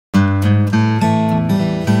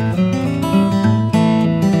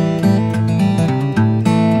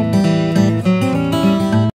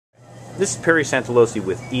This is Perry Santalosi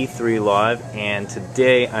with E3Live, and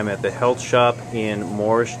today I'm at the health shop in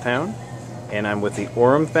Morristown, and I'm with the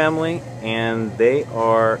Orim family, and they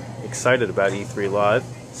are excited about E3Live.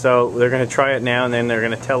 So they're going to try it now, and then they're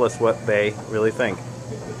going to tell us what they really think.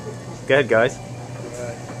 Go ahead, guys.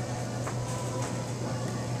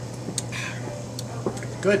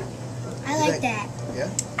 Good. I like that. Yeah?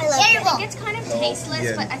 I like it. I think it's kind of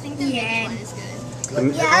tasteless, but I think the mint one is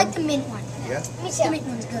good. Yeah, I like the mint one. Yeah? Me too. The mint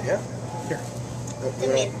one's good. Yeah? Here.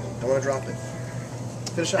 I want to drop it.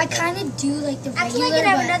 Finish up. I kind of do like the regular. Actually, I could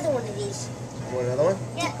have another one of these. You want another one?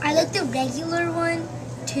 Yeah. I like the regular one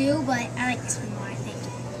too, but I like this one more, I think.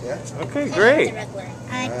 Yeah? Okay, great.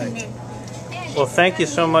 I like the mint. Well, thank you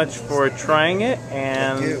so much for trying it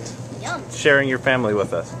and sharing your family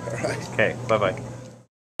with us. All right. Okay, bye-bye.